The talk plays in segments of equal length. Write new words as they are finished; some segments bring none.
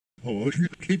我是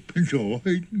基本上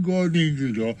喺我年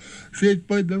紀咗，識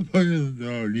不得翻哪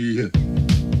裡啊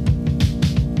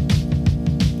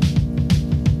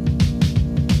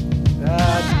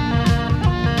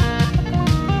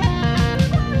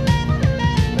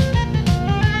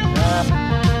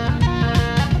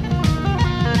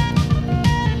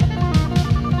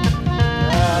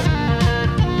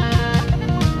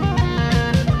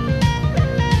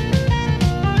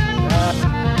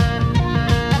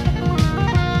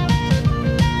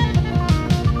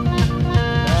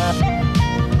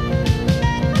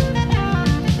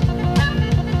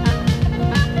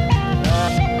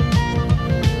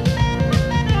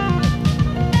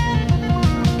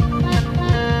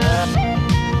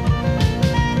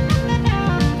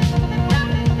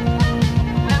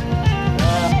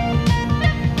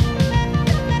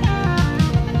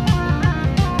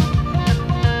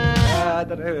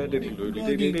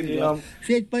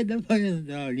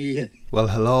？Well,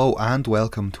 hello and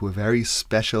welcome to a very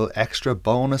special extra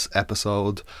bonus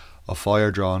episode of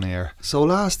Fire Draw Near. So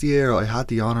last year I had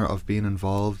the honour of being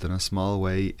involved in a small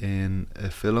way in a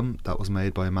film that was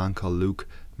made by a man called Luke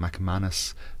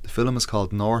McManus. The film is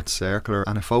called North Circular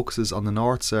and it focuses on the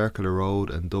North Circular Road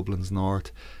in Dublin's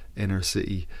north inner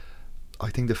city. I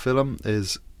think the film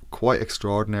is quite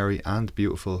extraordinary and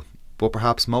beautiful. But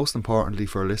perhaps most importantly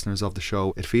for listeners of the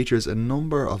show, it features a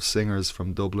number of singers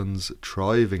from Dublin's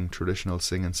thriving traditional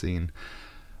singing scene.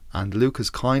 And Luke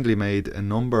has kindly made a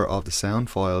number of the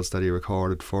sound files that he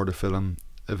recorded for the film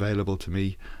available to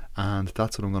me, and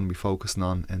that's what I'm going to be focusing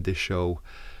on in this show.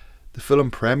 The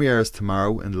film premieres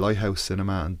tomorrow in Lighthouse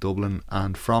Cinema in Dublin,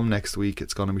 and from next week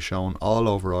it's going to be shown all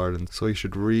over Ireland, so you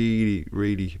should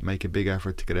really make a big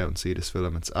effort to get out and see this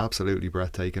film. It's absolutely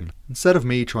breathtaking. Instead of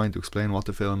me trying to explain what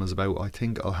the film is about, I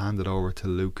think I'll hand it over to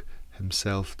Luke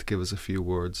himself to give us a few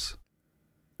words.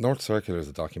 North Circular is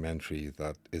a documentary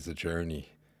that is a journey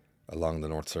along the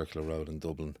North Circular Road in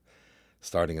Dublin,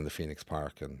 starting in the Phoenix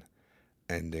Park and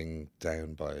ending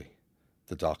down by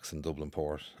the docks in Dublin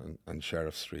Port and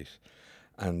Sheriff Street.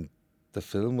 And the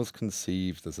film was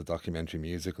conceived as a documentary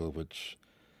musical, which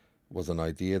was an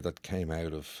idea that came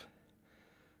out of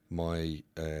my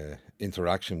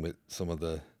interaction with some of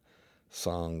the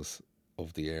songs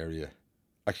of the area.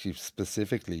 Actually,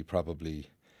 specifically, probably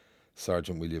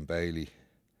Sergeant William Bailey,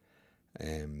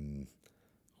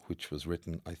 which was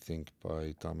written, I think,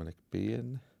 by Dominic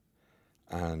Behan.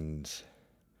 And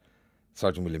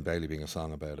Sergeant William Bailey being a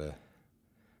song about a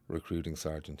recruiting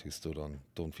sergeant who stood on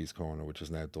Dunphy's Corner, which is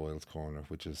now Doyle's Corner,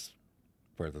 which is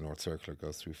where the North Circular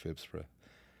goes through Phibsborough.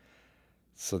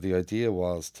 So the idea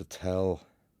was to tell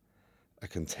a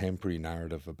contemporary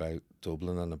narrative about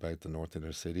Dublin and about the North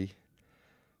Inner City,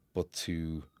 but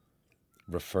to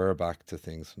refer back to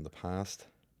things from the past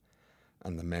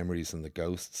and the memories and the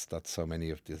ghosts that so many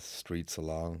of the streets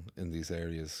along in these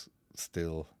areas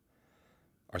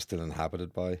are still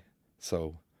inhabited by.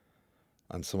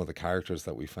 And some of the characters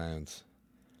that we found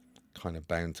kind of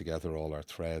bound together all our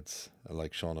threads,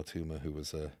 like Sean O'Tuma, who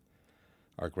was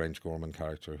our Grange Gorman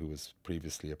character, who was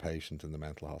previously a patient in the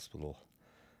mental hospital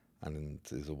and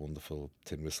is a wonderful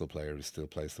tin whistle player who still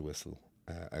plays the whistle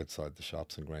outside the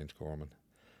shops in Grange Gorman.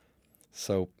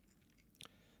 So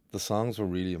the songs were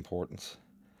really important,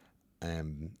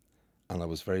 and I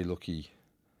was very lucky.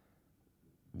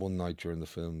 One night during the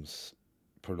film's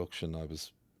production, I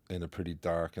was in a pretty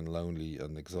dark and lonely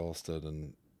and exhausted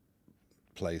and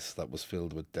place that was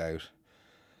filled with doubt,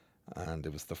 and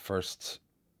it was the first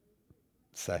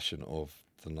session of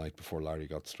the night before Larry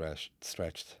got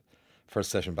stretched,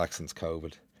 first session back since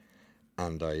COVID,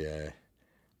 and I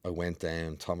went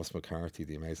down. Thomas McCarthy,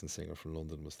 the amazing singer from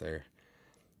London, was there,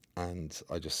 and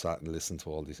I just sat and listened to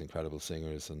all these incredible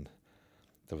singers, and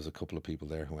there was a couple of people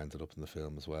there who ended up in the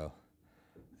film as well.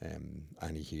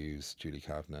 Annie Hughes, Julie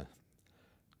Kavanagh,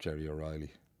 Jerry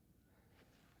O'Reilly.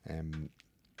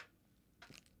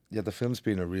 The film's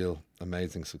been a real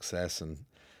amazing success, and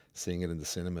seeing it in the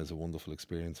cinema is a wonderful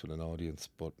experience with an audience,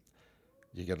 but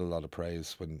you get a lot of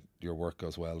praise when your work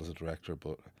goes well as a director,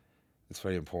 but it's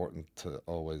very important to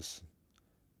always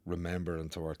remember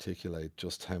and to articulate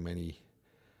just how many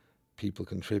people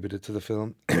contributed to the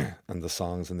film and the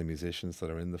songs and the musicians that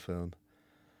are in the film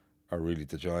are really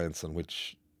the giants on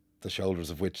which the shoulders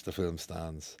of which the film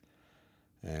stands.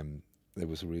 It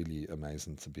was really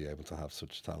amazing to be able to have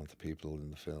such talented people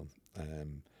in the film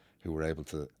who were able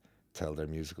to tell their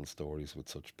musical stories with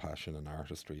such passion and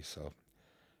artistry. So,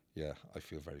 yeah, I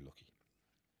feel very lucky.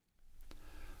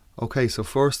 Okay, so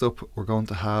first up, we're going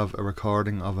to have a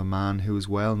recording of a man who is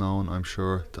well known, I'm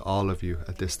sure, to all of you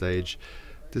at this stage.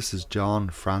 This is John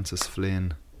Francis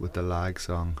Flynn with the Lag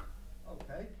Song.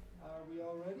 Okay, are we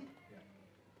all ready?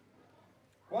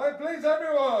 Quiet, please,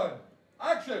 everyone.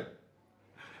 Action.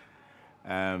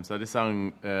 So this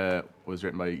song was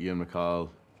written by Ian McCall.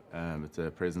 It's a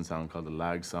prison song called the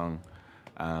Lag Song,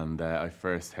 and I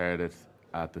first heard it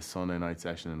at the Sunday night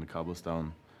session in the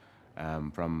Cobblestone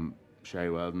from Shay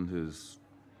Weldon, who's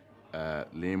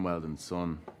Liam Weldon's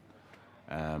son.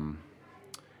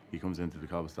 He comes into the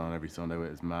Cobblestone every Sunday with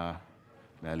his ma,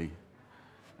 Nelly,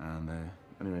 and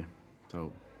anyway,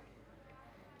 so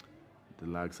the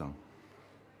Lag Song.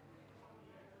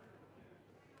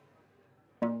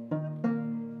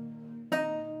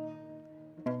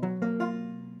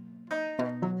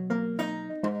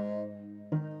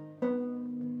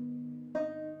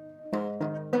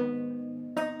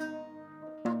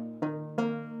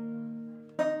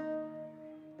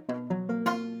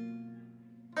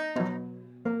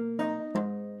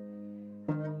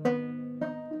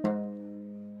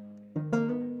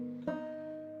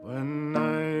 When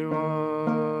I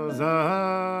was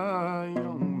a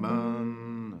young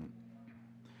man,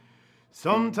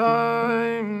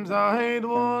 sometimes I'd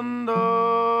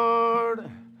wondered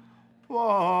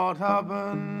what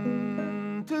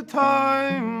happened to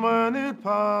time when it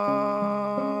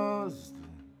passed.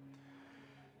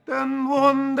 Then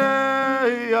one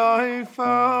day I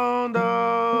found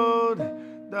out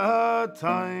that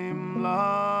time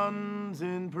lands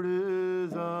in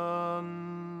prison.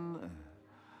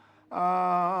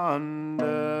 And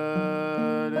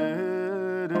that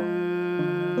it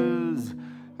is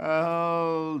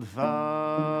held fast.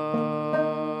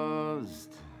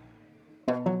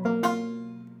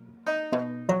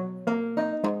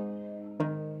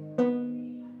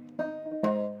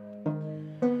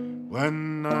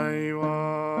 When I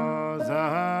was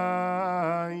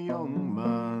a young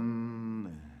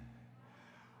man,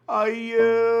 I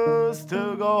used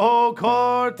to go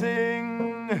courting.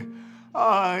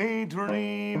 I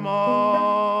dream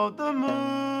of the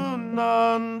moon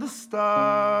and the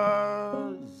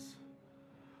stars.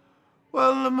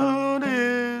 Well, the moon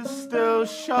is still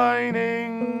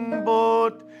shining,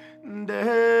 but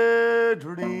the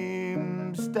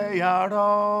dreams, they are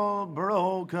all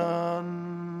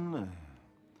broken.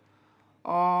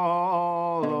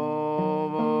 All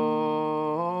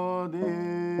over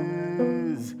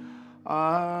these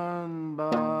and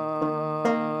bars.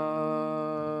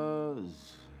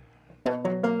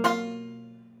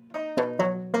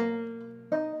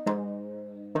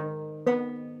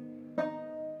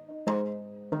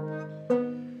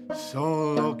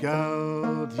 So look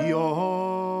out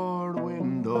your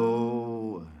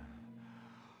window,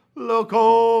 look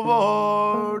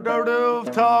over the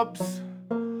rooftops,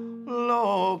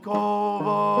 look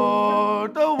over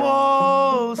the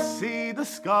walls, see the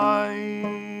sky.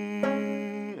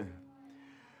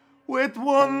 With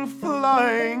one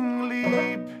flying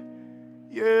leap,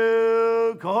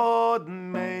 you could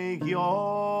make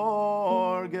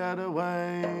your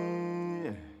getaway.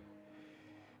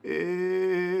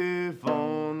 If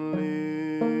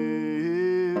only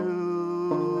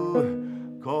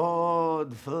you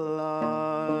could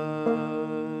fly.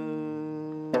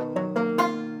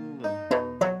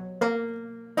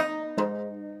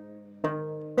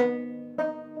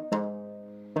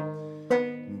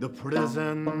 The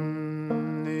prison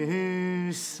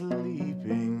is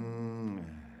sleeping,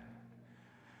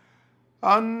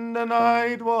 and the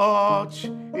night watch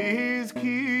is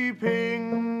keeping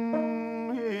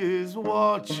his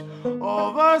watch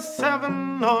over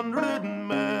 700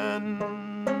 men.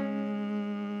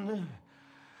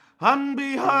 And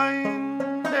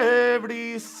behind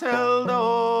every cell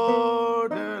door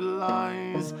there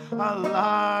lies a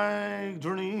lag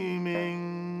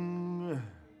dreaming.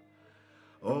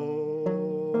 Oh,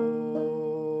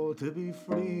 to be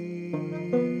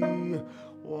free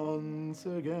once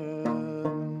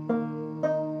again.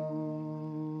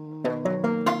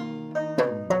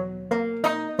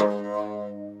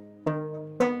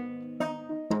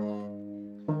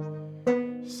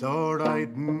 So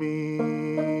write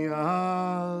me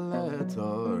a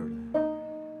letter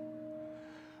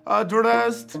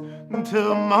addressed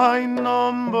to my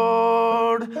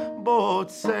number,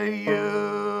 but say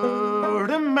you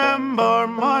remember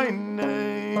my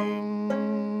name.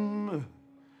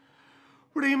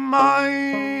 Remind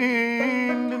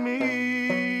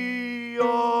me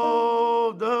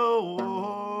of the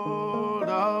world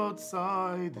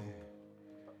outside.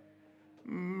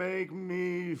 Make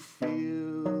me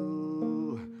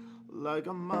feel like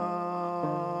a man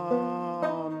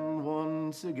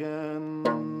once again.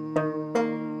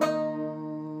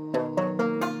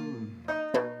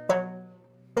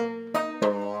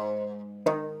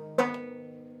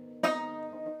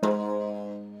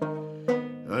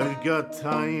 I've got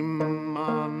time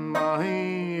on my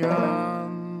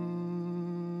hands.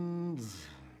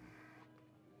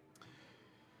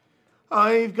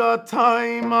 I've got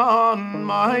time on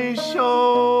my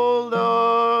shoulders.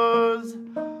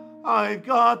 I've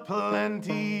got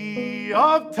plenty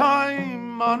of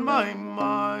time on my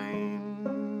mind.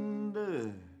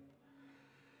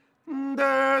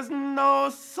 There's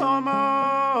no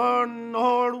summer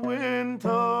nor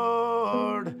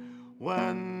winter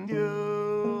when you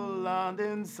land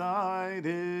inside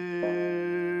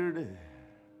it.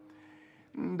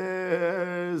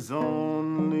 There's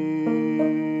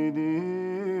only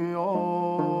the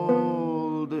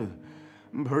old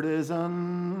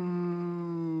prison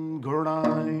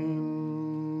grind.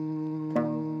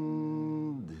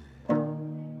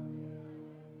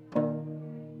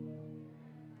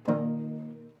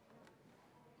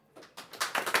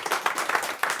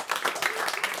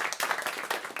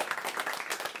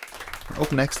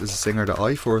 Up next is a singer that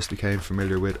I first became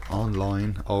familiar with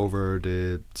online over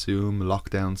the Zoom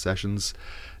lockdown sessions.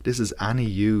 This is Annie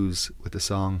Hughes with the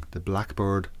song The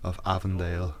Blackbird of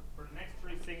Avondale. For the next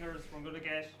three singers, we're going to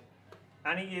get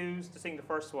Annie Hughes to sing the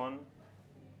first one,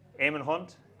 Eamon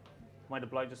Hunt might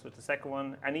oblige us with the second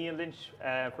one, and Ian Lynch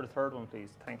for the third one, please.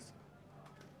 Thanks.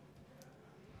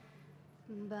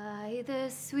 By the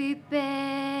sweet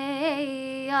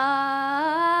bay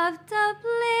of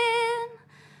Dublin,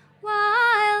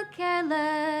 while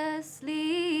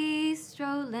carelessly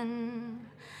strolling,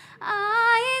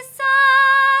 I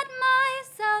sat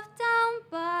myself down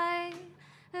by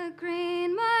a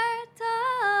green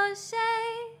myrtle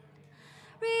shade,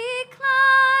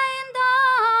 reclined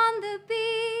on the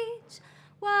beach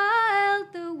while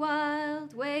the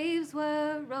wild waves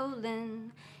were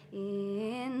rolling,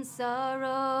 in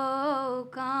sorrow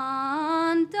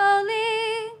condoling.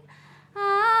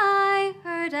 I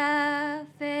heard a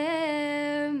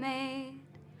fair maid,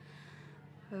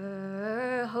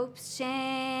 her hopes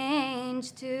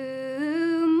changed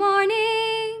to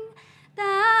mourning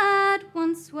that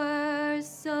once were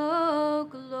so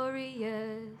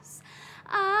glorious.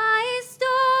 I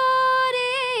stood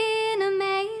in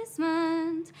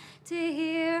amazement to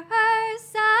hear her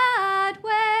sad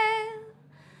wail.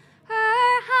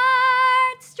 Her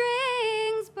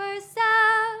heartstrings burst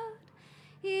out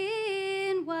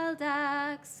in wild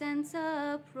accents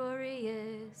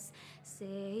uproarious,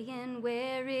 saying,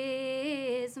 "Where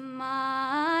is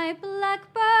my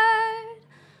blackbird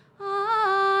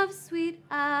of sweet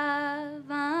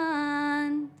Avondale?"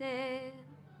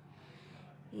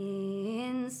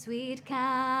 In sweet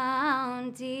counties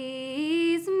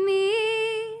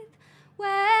Meath,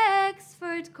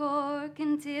 Wexford, Cork,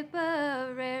 and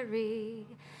Tipperary,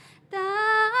 the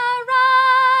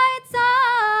rights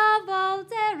of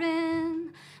old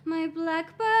Erin my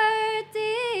blackbird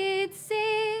did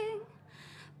sing.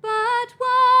 But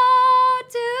woe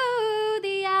to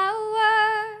the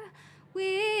hour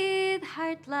with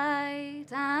heart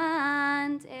light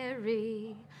and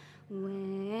airy,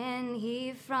 when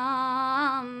he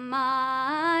from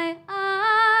my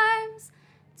arms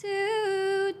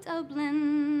to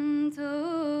Dublin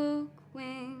took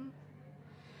wing.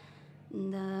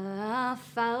 The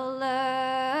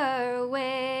fowler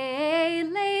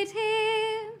waylaid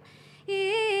him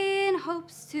in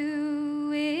hopes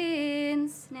to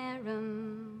ensnare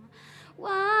him,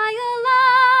 while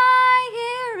I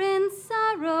here in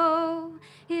sorrow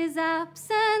his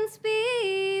absence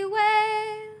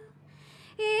bewail.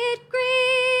 It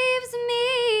grieves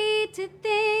me to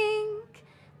think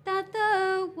that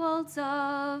the walls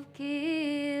of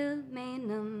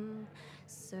Kilmainham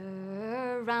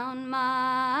surround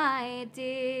my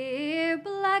dear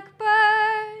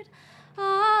blackbird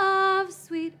of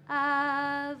sweet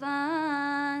Avondale.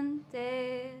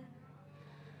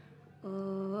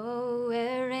 Oh,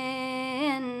 where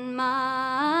in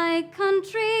my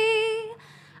country,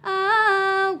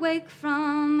 awake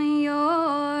from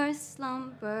your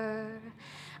slumber,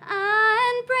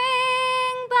 and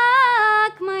bring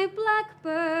back my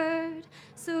blackbird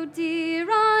so dear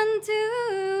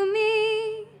unto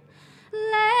me.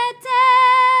 Let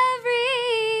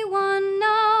everyone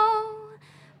know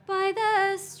by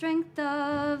the strength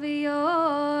of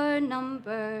your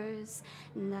numbers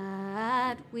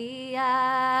that we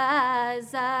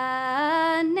as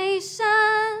a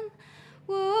nation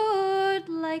would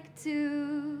like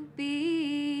to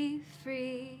be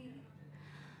free.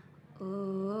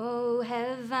 Oh,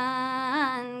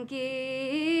 heaven,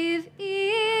 give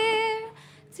ear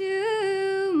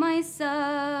to my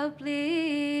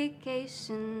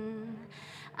supplication,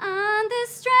 and the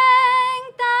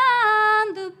strength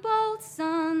and the bold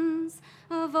sons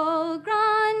of old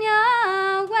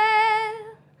Grania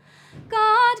well.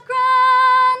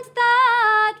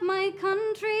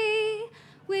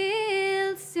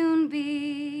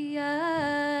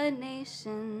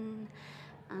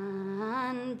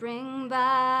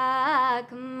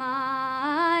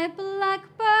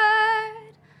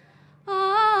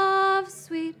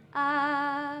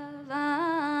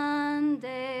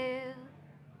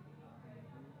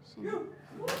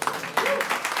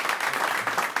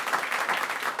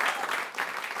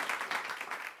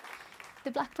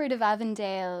 Blackbird of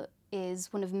Avondale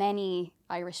is one of many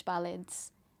Irish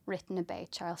ballads written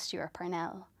about Charles Stewart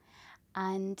Parnell.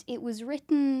 And it was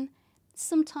written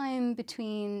sometime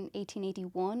between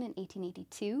 1881 and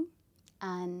 1882.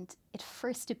 And it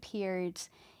first appeared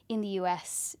in the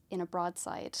US in a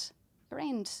broadside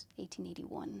around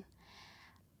 1881.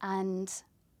 And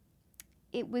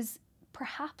it was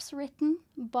perhaps written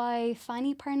by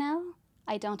Fanny Parnell.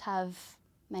 I don't have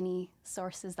many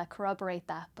sources that corroborate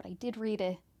that, but I did read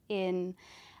it in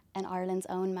an Ireland's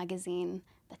Own magazine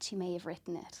that she may have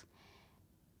written it,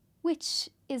 which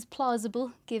is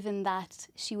plausible given that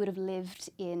she would have lived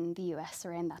in the US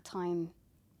around that time,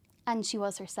 and she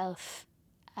was herself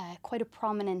quite a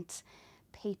prominent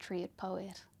patriot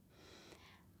poet.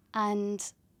 And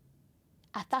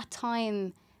at that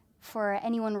time, for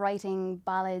anyone writing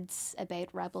ballads about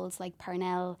rebels like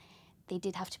Parnell, they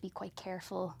did have to be quite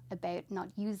careful about not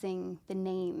using the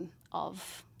name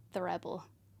of the rebel.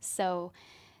 So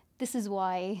this is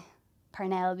why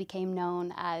Parnell became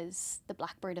known as the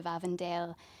Blackbird of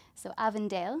Avondale. So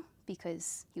Avondale,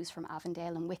 because he was from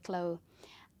Avondale and Wicklow,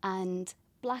 and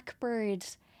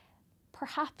Blackbird,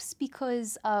 perhaps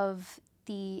because of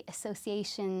the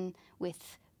association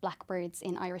with blackbirds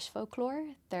in Irish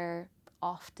folklore. They're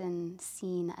often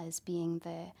seen as being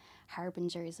the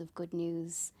harbingers of good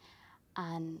news,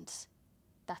 and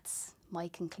that's my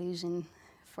conclusion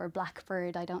for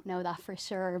Blackbird. I don't know that for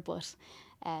sure, but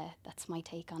that's my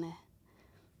take on it.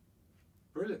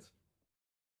 Brilliant.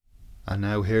 And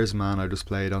now here's a man I just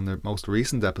played on the most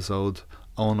recent episode,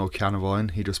 Owen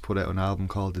O'Canavine. He just put out an album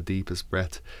called The Deepest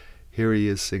Breath. Here he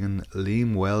is singing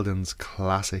Liam Weldon's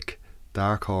classic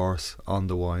Dark Horse on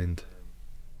the Wind.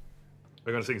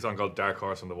 I'm going to sing a song called Dark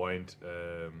Horse on the Wind.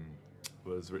 It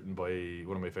was written by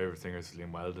one of my favourite singers,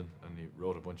 Liam Weldon, and he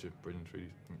wrote a bunch of brilliant,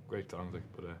 really great songs.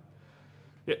 But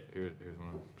yeah, here's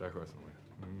one of Dark Horse on the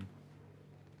Wind.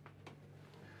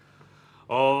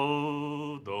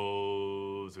 All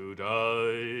those who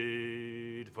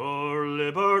died for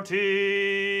liberty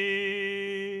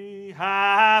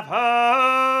have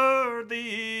heard the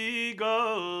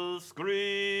eagle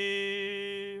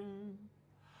scream.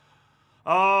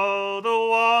 All the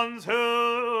ones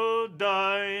who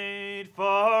died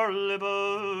for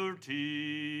liberty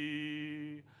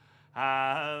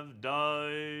have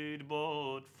died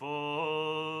but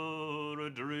for a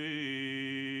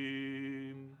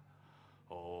dream.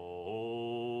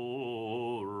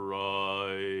 Oh,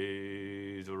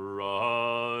 rise,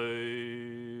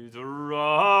 rise,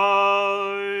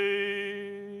 rise,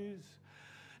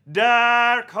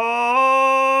 dark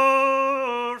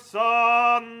horse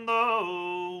on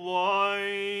the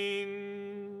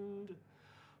wind,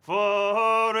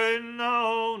 for in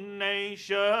no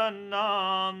nation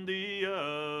on the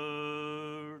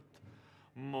earth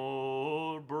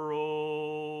more broken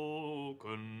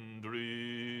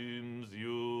dreams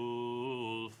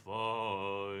you'll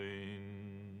find.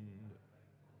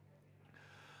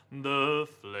 The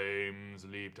flames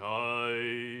leaped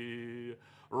high,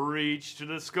 reached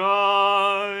the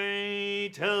sky,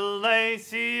 till they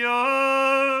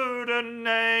seared a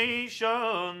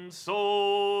nation's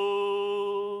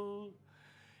soul.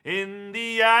 In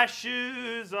the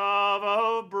ashes of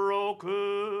a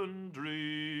broken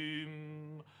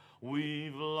dream,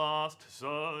 we've lost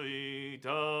sight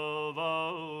of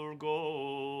our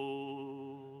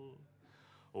goal.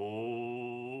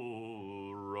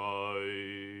 Oh,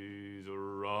 rise,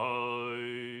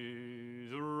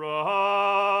 rise, rise,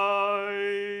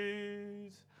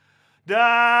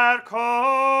 dark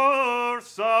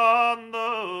horse on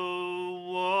the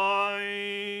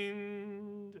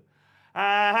wind,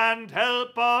 and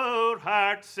help our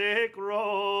heartsick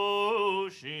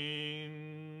Roisin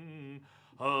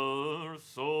her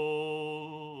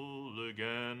soul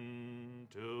again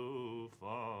to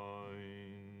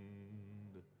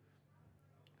find.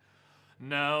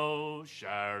 Now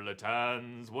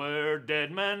charlatans wear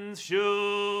dead men's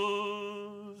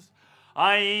shoes,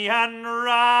 aye, and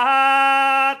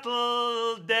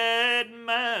rattle dead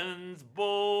men's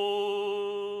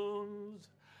bones,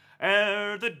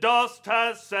 ere the dust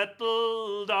has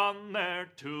settled on their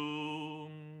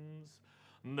tombs.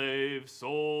 They've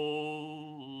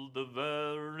sold the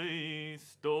very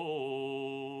stones.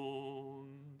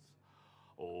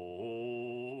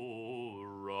 Oh,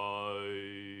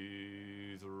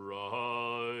 rise,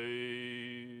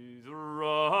 rise,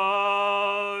 rise,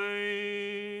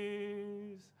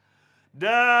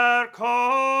 dark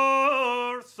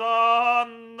horse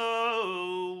on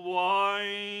the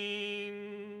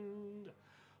wind,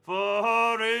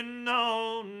 for in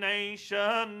no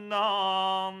nation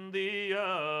on the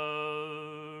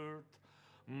earth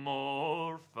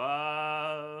more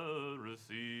fast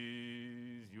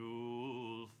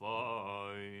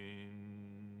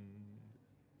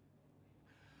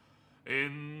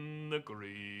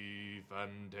grief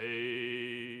and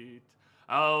hate.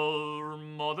 Our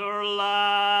motherland,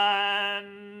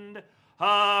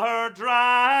 her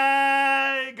dragon's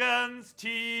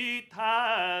teeth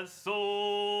has sown.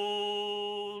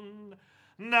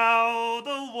 Now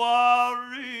the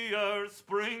warriors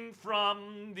spring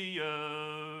from the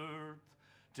earth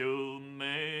to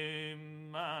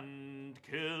maim and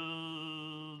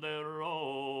kill their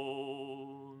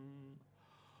own.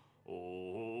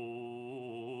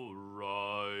 Oh,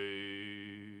 rise,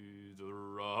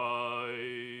 rise,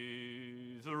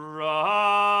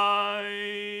 rise,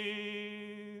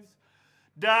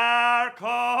 dark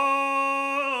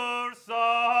horse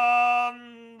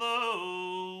on the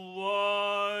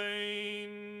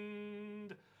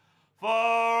wind,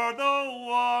 for the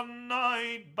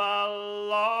one-eyed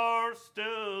Balor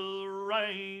still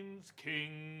reigns king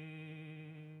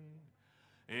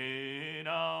in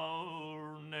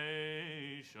our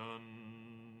nation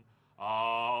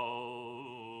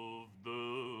of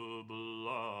the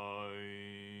blind.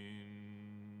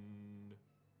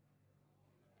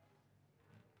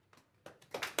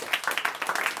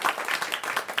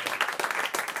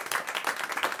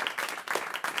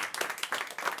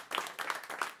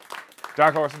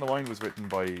 Dark Horse and the Wind was written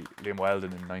by Liam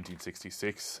Weldon in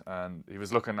 1966, and he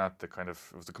was looking at it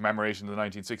was the commemoration of the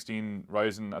 1916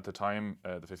 Rising at the time,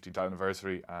 the 15th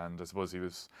anniversary, and I suppose he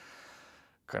was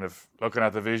kind of looking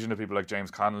at the vision of people like James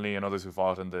Connolly and others who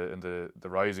fought in the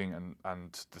Rising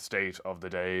and the state of the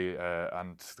day,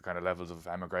 and the kind of levels of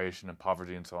emigration and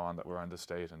poverty and so on that were in the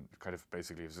state, and kind of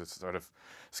basically it was this sort of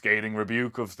scathing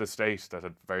rebuke of the state that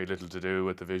had very little to do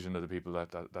with the vision of the people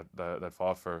that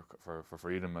fought for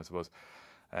freedom, I suppose.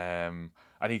 And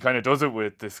he kind of does it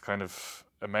with this kind of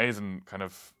amazing kind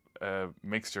of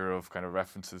mixture of kind of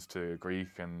references to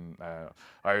Greek and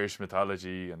Irish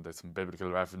mythology, and there's some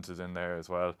biblical references in there as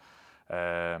well.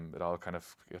 It all kind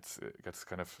of gets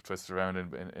kind of twisted around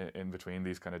in between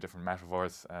these kind of different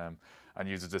metaphors, and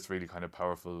uses this really kind of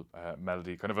powerful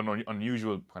melody, kind of an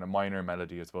unusual kind of minor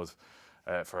melody, I suppose,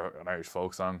 for an Irish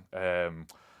folk song, that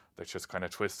just kind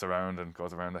of twists around and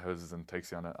goes around the houses and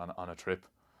takes you on a trip.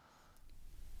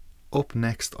 Up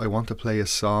next, I want to play a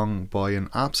song by an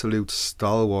absolute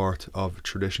stalwart of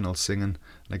traditional singing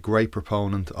and a great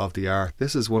proponent of the art.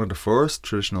 This is one of the first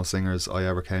traditional singers I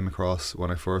ever came across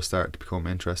when I first started to become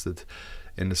interested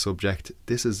in the subject.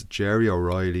 This is Jerry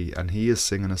O'Reilly, and he is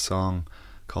singing a song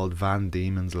called Van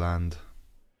Diemen's Land.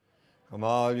 Come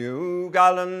all you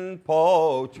gallant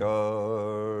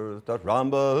poachers that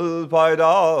ramble void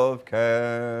of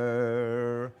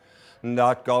care,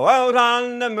 that go out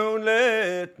on the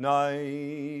moonlit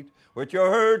night with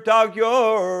your dog,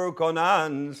 your gun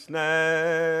and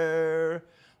snare,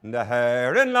 the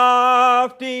hare and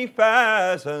lofty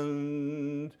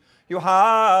pheasant you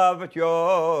have at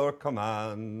your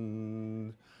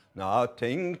command, not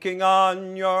thinking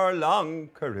on your long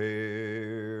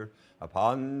career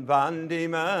upon Van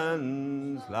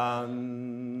Diemen's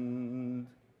Land.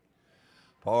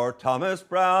 Poor Thomas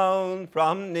Brown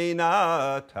from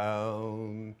Nina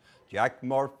Town, Jack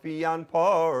Murphy and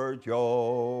poor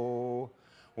Joe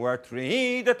were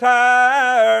three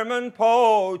determined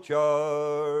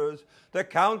poachers the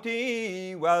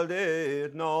county well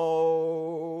did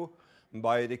know.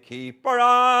 By the keeper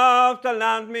of the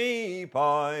land, me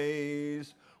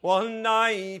boys, one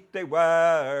night they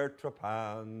were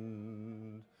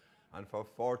trepanned, and for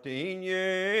 14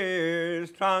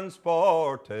 years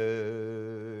transported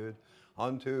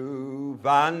unto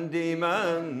Van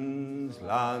Diemen's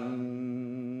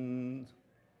Land.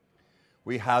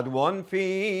 We had one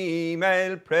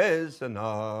female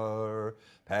prisoner,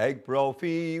 Peg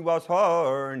Brophy was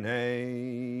her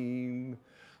name,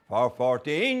 for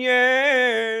 14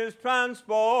 years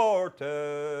transported,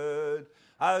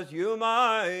 as you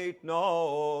might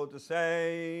know the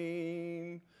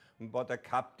same. But the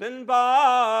captain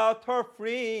bought her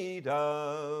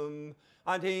freedom,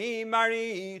 and he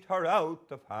married her out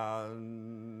of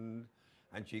hand,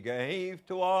 and she gave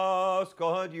to us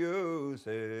good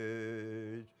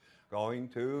usage, going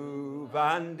to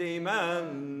Van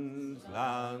Diemen's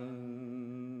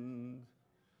Land.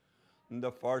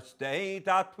 The first day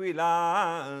that we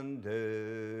landed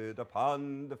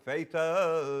upon the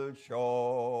fatal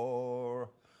shore,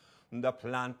 the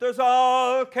planters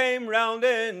all came round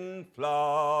in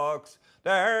flocks,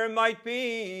 there might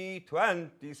be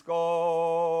 20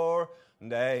 score.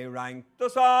 They ranked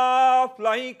us off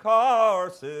like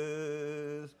horses,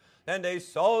 then they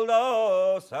sold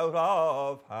us out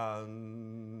of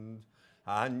hand,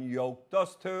 and yoked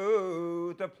us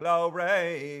to the plough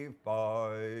brave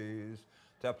boys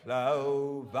to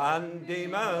plough Van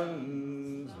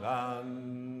Diemen's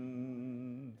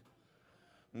land.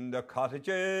 The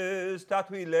cottages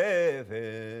that we live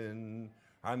in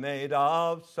are made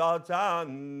of sods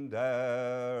and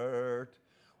dirt.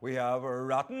 We have a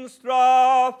rotten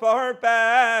straw for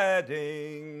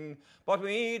bedding, but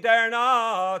we dare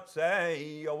not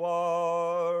say a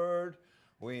word.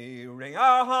 We wring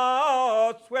our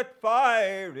hearts with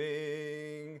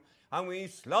firing, and we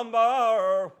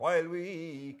slumber while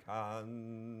we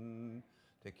can,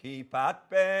 to keep at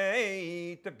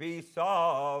bay the beasts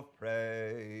of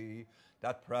prey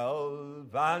that prowl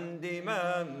Van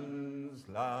Diemen's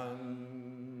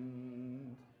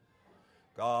land.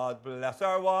 God bless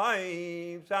our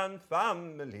wives and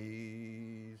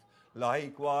families,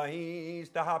 likewise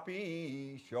the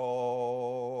happy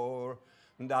shore,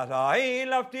 that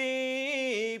isle of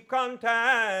deep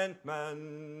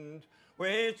contentment,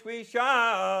 which we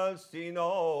shall see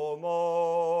no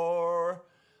more.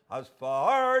 As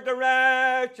for the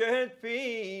wretched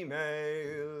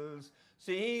females,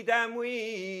 see them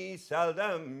we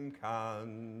seldom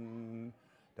can.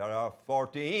 There are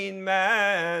 14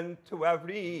 men to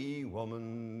every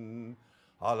woman,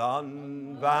 all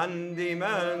on Van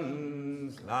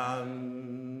Diemen's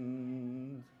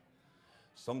land.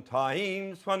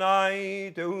 Sometimes when I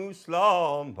do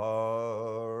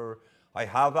slumber, I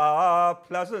have a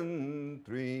pleasant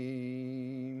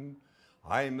dream.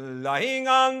 I'm lying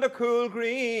on the cool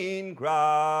green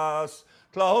grass,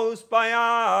 close by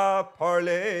a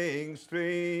purling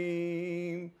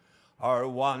stream, or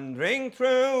wandering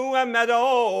through a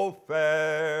meadow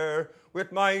fair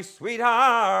with my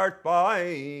sweetheart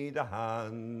by the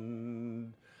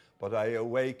hand. But I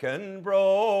awaken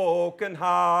broken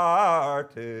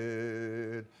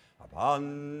hearted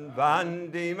upon Van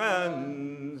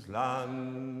Diemen's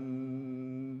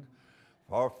land.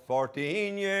 For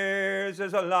 14 years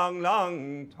is a long,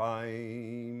 long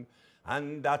time,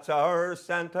 and that's our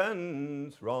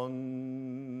sentence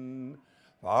run.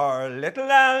 For little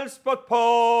else but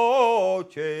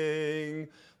poaching,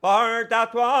 for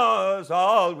that was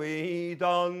all we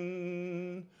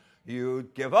done.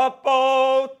 You'd give up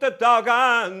both the dog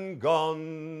and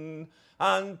gun,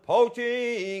 and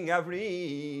poaching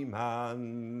every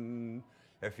man,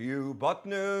 if you but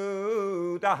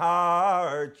knew the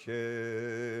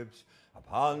hardships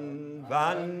upon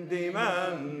Van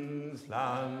Diemen's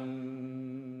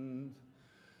land.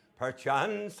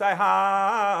 Perchance I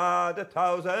had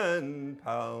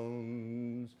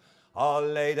 £1,000 all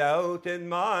laid out in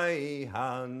my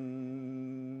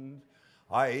hand.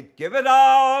 I'd give it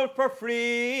all for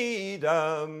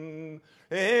freedom,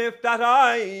 if that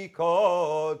I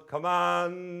could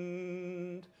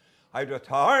command. I'd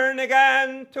return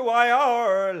again to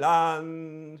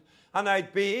Ireland, and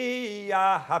I'd be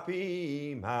a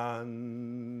happy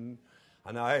man.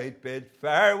 And I'd bid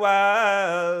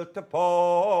farewell to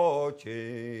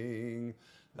poaching,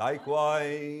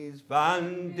 likewise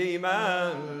Van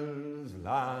Diemen's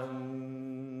land.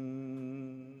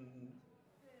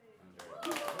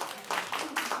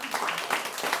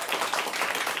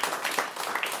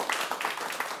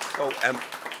 So,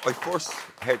 I first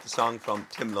heard the song from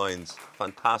Tim Lyons,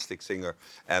 fantastic singer.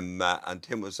 And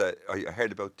Tim was, I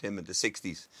heard about Tim in the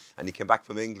 60s, and he came back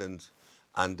from England,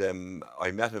 and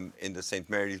I met him in the St.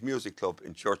 Mary's Music Club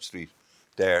in Church Street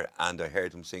there, and I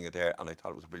heard him sing it there, and I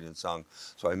thought it was a brilliant song.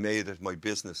 So I made it my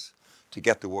business to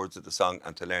get the words of the song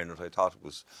and to learn it. I thought it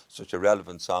was such a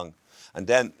relevant song. And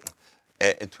then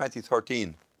in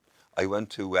 2013, I went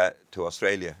to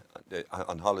Australia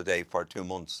on holiday for 2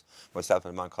 months, myself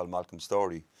and a man called Malcolm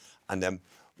Story. And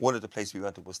one of the places we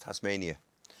went to was Tasmania.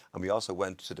 And we also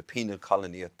went to the penal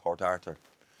colony at Port Arthur.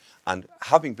 And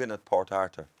having been at Port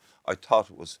Arthur, I thought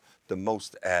it was the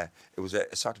most, it was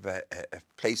a sort of a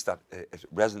place that it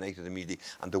resonated immediately.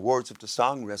 And the words of the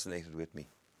song resonated with me.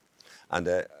 And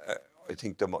I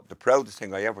think the proudest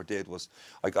thing I ever did was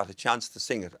I got a chance to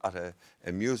sing it at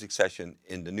a music session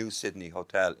in the New Sydney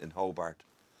Hotel in Hobart.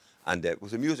 And it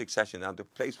was a music session, and the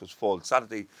place was full.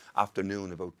 Saturday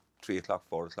afternoon, about 3 o'clock,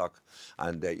 4 o'clock,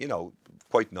 and,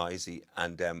 quite noisy.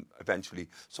 And eventually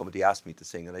somebody asked me to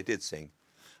sing, and I did sing.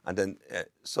 And then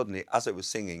suddenly, as I was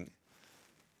singing,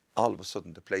 all of a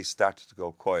sudden the place started to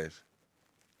go quiet.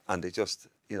 And they just,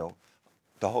 the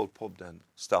whole pub then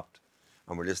stopped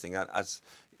and we're listening. And as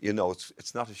you know,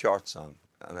 it's not a short song,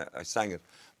 and I sang it.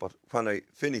 But when I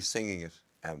finished singing it,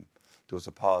 there was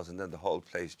a pause, and then the whole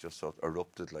place just sort of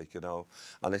erupted, like, you know.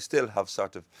 And I still have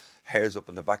sort of hairs up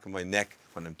on the back of my neck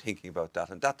when I'm thinking about that.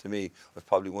 And that to me was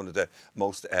probably one of the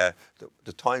most,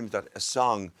 the times that a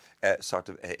song sort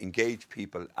of engaged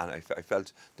people, and I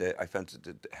felt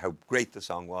how great the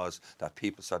song was, that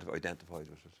people sort of identified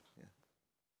with it.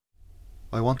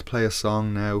 I want to play a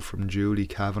song now from Julie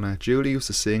Kavanagh. Julie used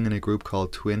to sing in a group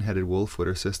called Twin Headed Wolf with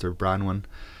her sister Branwen,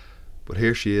 but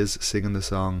here she is singing the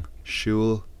song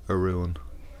Shul Arun.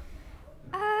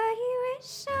 I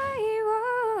wish I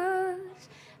was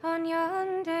on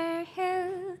yonder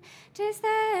hill, 'tis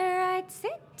there I'd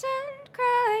sit and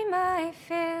cry my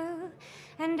fill,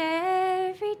 and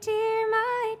every tear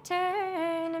might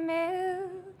turn a mill.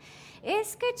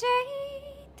 Iska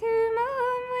jay to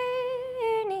mom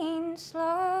winning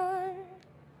slon.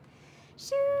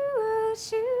 Shul,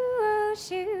 shul,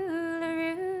 shul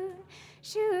arun.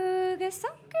 Shuga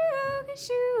sakura,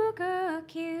 shuga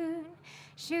kyun.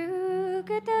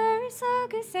 Shuga dar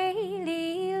saga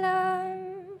saili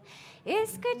lam.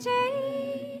 Iska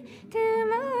jay to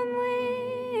mom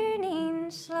winning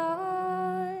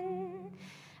slon.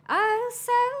 I'll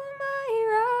sell my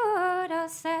rod, I'll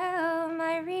sell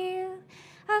my reel,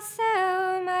 I'll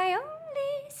sell my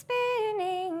only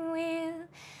spinning wheel,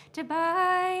 to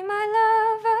buy my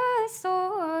love a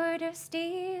sword of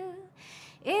steel.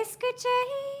 Iska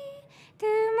jay to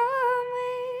mom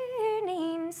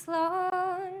winning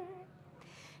slon.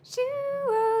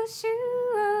 Shul,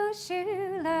 shul,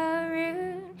 shul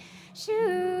arun.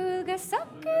 Shuga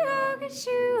sakura,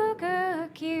 shuga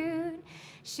kyun.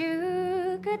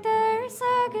 Shuga dar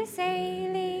saga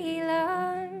saili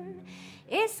lam.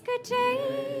 Iska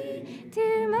jay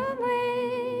to mom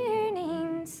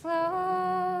winning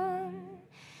slon.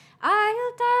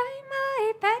 I'll dye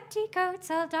my petticoats,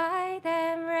 I'll dye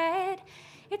them red.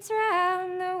 It's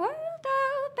round the world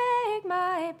I'll beg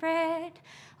my bread,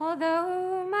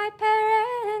 although my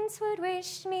parents would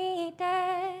wish me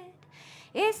dead.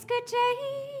 Iska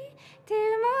jay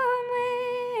to mom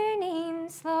winning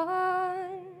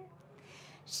slon.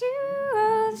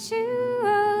 Shul,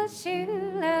 shul,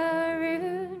 shul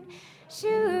arun.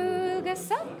 Shuga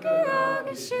sakura,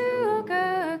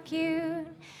 shuga kyun.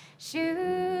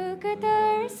 Shuga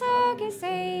dar saga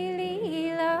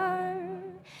saili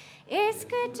lam.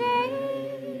 Iska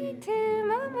jay to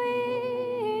mom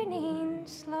winning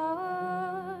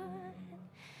slon.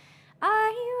 I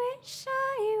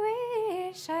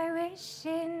wish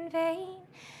in vain.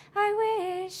 I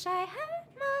wish I had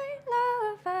my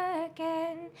love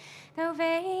again, though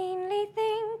vainly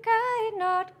think I'd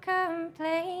not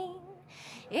complain.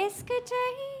 Iska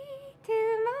jay to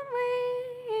mom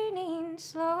winning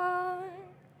slon.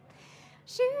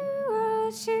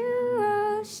 Shul,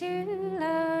 shul, shul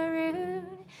arun.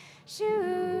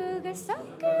 Shuga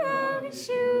sakura,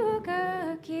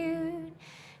 shuga kyun.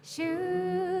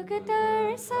 Shuga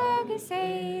dar saga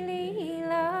saili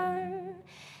lam.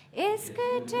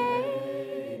 Iska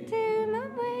jay to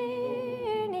mom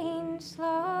winning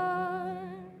slon.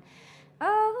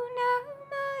 Oh, now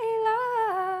my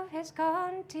love has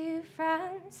gone to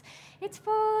France. It's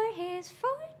for his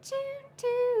fortune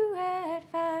to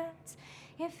advance.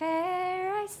 If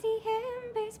e'er I see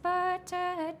him, there's but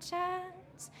a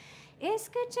chance.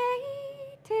 Iska jay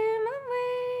to mom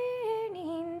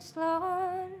winning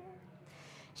slon.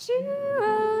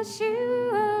 Shul,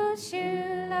 shul,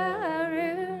 shul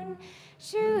arun.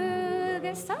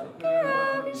 Shuga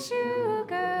sakura,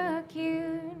 shuga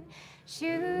kyun.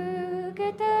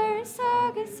 Shuga dar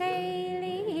saga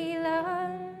saili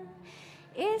lam.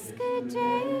 Iska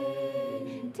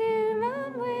jay to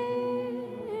mom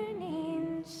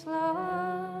winning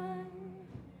slon.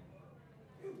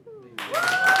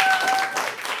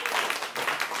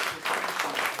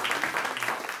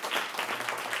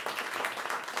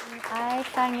 I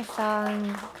sang a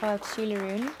song called Shul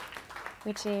Arun,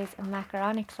 which is a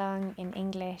macaronic song in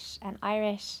English and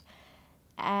Irish.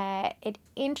 It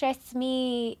interests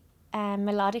me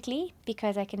melodically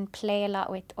because I can play a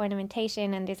lot with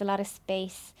ornamentation and there's a lot of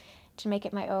space to make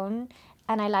it my own,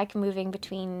 and I like moving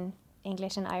between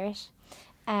English and Irish.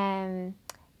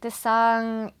 The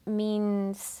song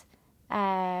means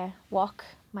walk,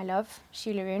 my love,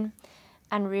 Shul Arun,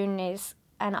 and rune is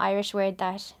an Irish word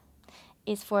that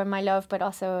is for my love, but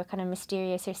also a kind of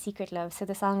mysterious or secret love. So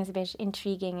the song is a bit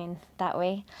intriguing in that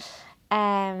way.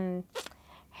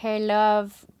 Her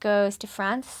love goes to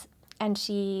France, and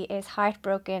she is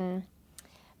heartbroken.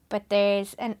 But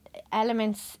there's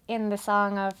elements in the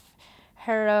song of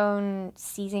her own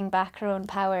seizing back her own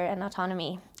power and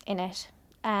autonomy in it.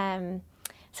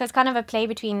 So it's kind of a play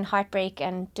between heartbreak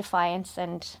and defiance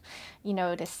and, you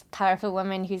know, this powerful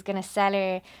woman who's going to sell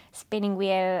her spinning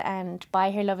wheel and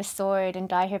buy her love a sword and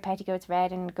dye her petticoats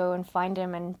red and go and find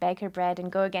him and beg her bread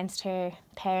and go against her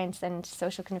parents and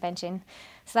social convention.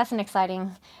 So that's an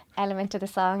exciting element of the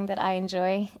song that I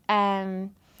enjoy.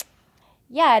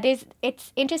 Yeah,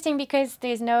 it's interesting because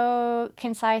there's no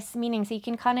concise meaning, so you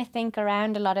can kind of think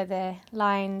around a lot of the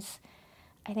lines.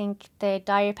 I think the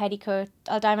dye your petticoat,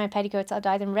 I'll dye my petticoats, I'll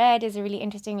dye them red is a really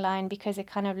interesting line because it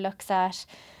kind of looks at,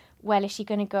 well, is she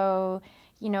going to go,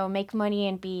 you know, make money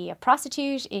and be a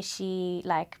prostitute? Is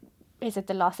it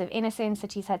the loss of innocence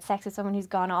that she's had sex with someone who's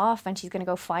gone off and she's going to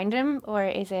go find him? Or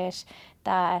is it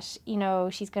that, you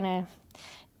know,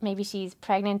 maybe she's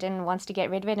pregnant and wants to get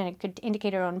rid of it and it could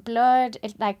indicate her own blood,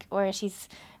 or she's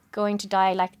going to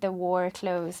dye like the war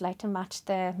clothes, like to match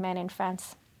the men in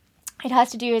France. It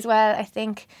has to do as well, I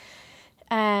think,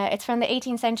 it's from the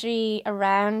 18th century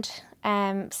around,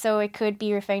 so it could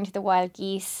be referring to the wild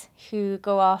geese who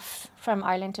go off from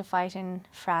Ireland to fight in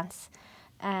France.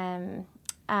 And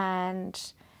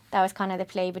that was kind of the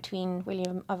play between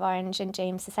William of Orange and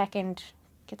James II,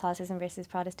 Catholicism versus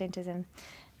Protestantism.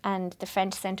 And the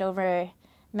French sent over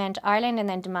men to Ireland and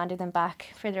then demanded them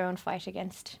back for their own fight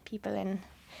against people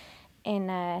in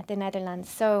the Netherlands.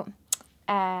 So,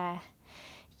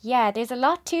 yeah, there's a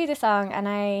lot to the song, and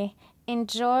I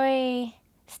enjoy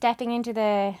stepping into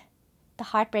the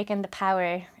heartbreak and the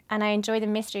power, and I enjoy the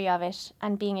mystery of it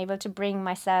and being able to bring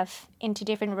myself into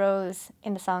different roles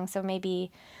in the song. So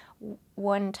maybe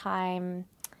one time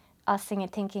I'll sing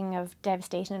it thinking of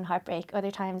devastation and heartbreak. Other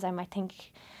times I might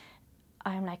think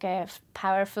I'm like a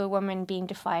powerful woman being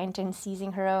defiant and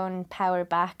seizing her own power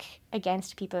back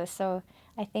against people. So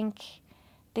I think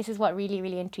this is what really,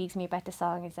 really intrigues me about the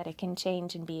song, is that it can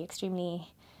change and be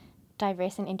extremely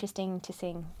diverse and interesting to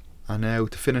sing. And now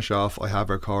to finish off, I have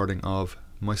a recording of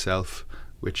myself,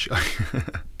 which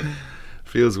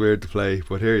feels weird to play,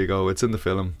 but here you go, it's in the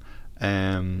film.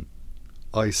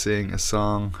 I sing a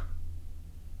song.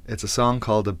 It's a song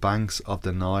called The Banks of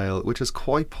the Nile, which is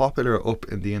quite popular up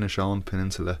in the Inishowen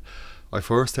Peninsula. I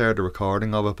first heard a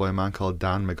recording of it by a man called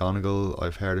Dan McGonigal.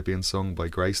 I've heard it being sung by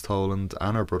Grace Toland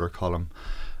and her brother Colm.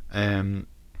 I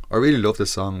really love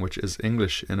this song, which is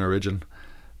English in origin.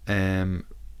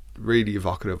 Really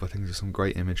evocative. I think there's some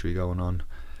great imagery going on.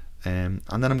 And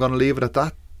then I'm going to leave it at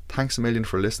that. Thanks a million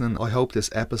for listening. I hope this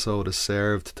episode has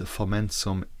served to foment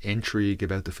some intrigue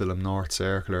about the film North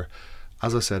Circular.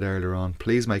 As I said earlier on,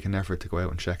 please make an effort to go out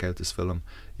and check out this film.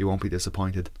 You won't be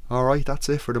disappointed. Alright, that's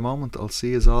it for the moment. I'll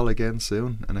see you all again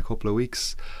soon in a couple of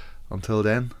weeks. Until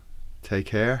then, take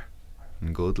care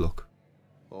and good luck.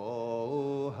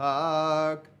 Oh,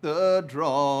 hark, the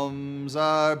drums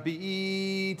are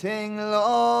beating,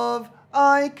 love,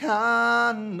 I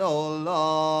can no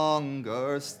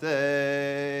longer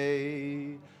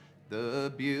stay.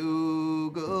 The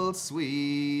bugle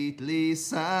sweetly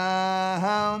sounding,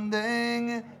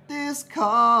 this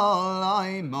call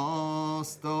I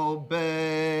must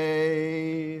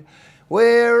obey.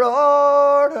 We're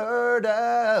ordered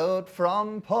out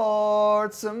from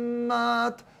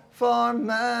Portsmouth, for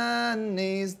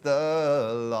many's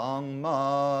the long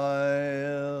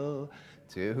mile,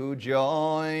 to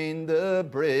join the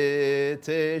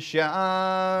British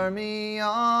Army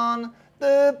on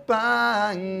the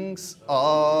banks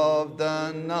of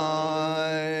the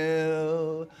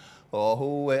Nile.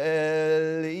 Oh,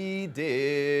 Welly,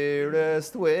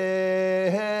 dearest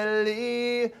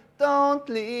Welly, don't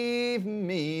leave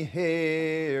me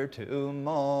here to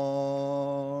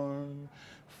mourn,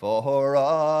 for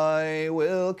I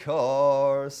will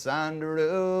course and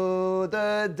rue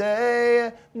the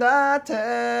day that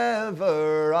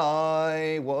ever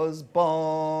I was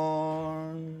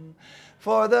born.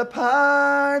 For the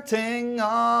parting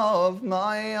of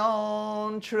my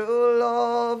own true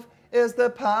love is the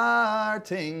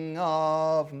parting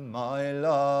of my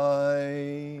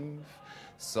life.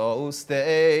 So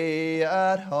stay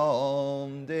at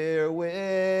home, dear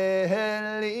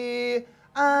Willie,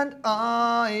 and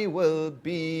I will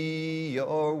be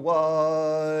your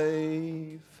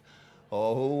wife.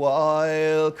 Oh,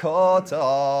 I'll cut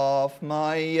off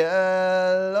my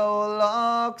yellow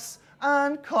locks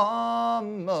and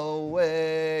come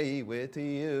away with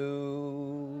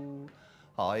you.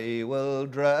 I will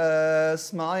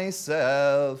dress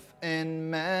myself in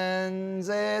men's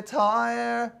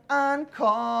attire and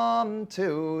come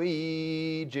to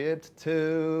Egypt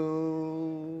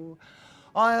too.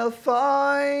 I'll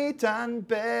fight and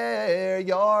bear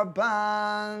your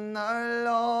banner,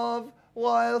 love,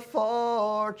 while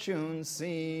fortune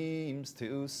seems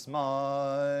to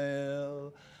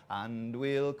smile.